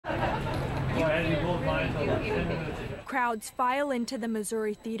Crowds file into the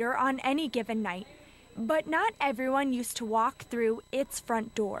Missouri Theater on any given night, but not everyone used to walk through its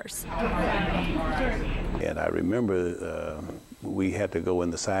front doors. And I remember we had to go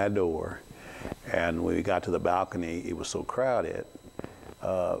in the side door, and when we got to the balcony, it was so crowded.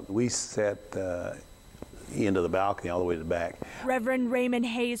 We sat into the balcony all the way to the back. Reverend Raymond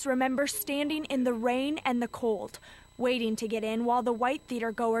Hayes remembers standing in the rain and the cold, waiting to get in while the white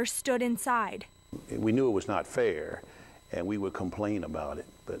theater goers stood inside. We knew it was not fair, and we would complain about it,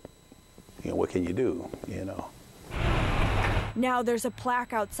 but what can you do, Now there's a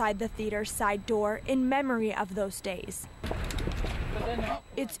plaque outside the theater's side door in memory of those days.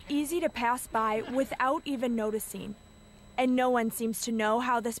 It's easy to pass by without even noticing, and no one seems to know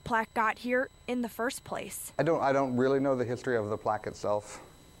how this plaque got here in the first place. I don't really know the history of the plaque itself.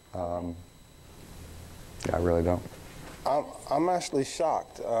 I really don't. I'm actually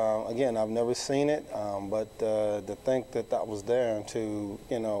shocked. Again, I've never seen it, but to think that was there into,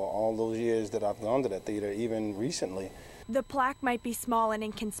 all those years that I've gone to that theater, even recently. The plaque might be small and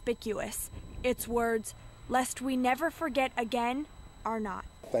inconspicuous. Its words, "Lest we never forget again," are not.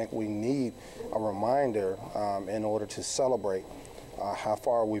 I think we need a reminder in order to celebrate how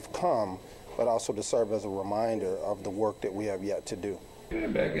far we've come, but also to serve as a reminder of the work that we have yet to do.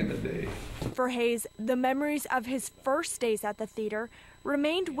 Back in the day. For Hayes, the memories of his first days at the theater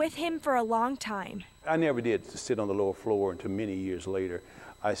remained with him for a long time. I never did sit on the lower floor until many years later.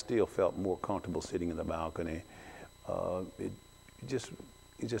 I still felt more comfortable sitting in the balcony. It just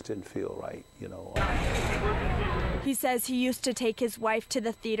didn't feel right, He says he used to take his wife to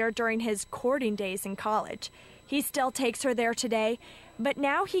the theater during his courting days in college. He still takes her there today, but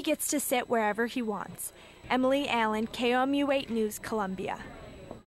now he gets to sit wherever he wants. Emily Allen, KOMU 8 News, Columbia.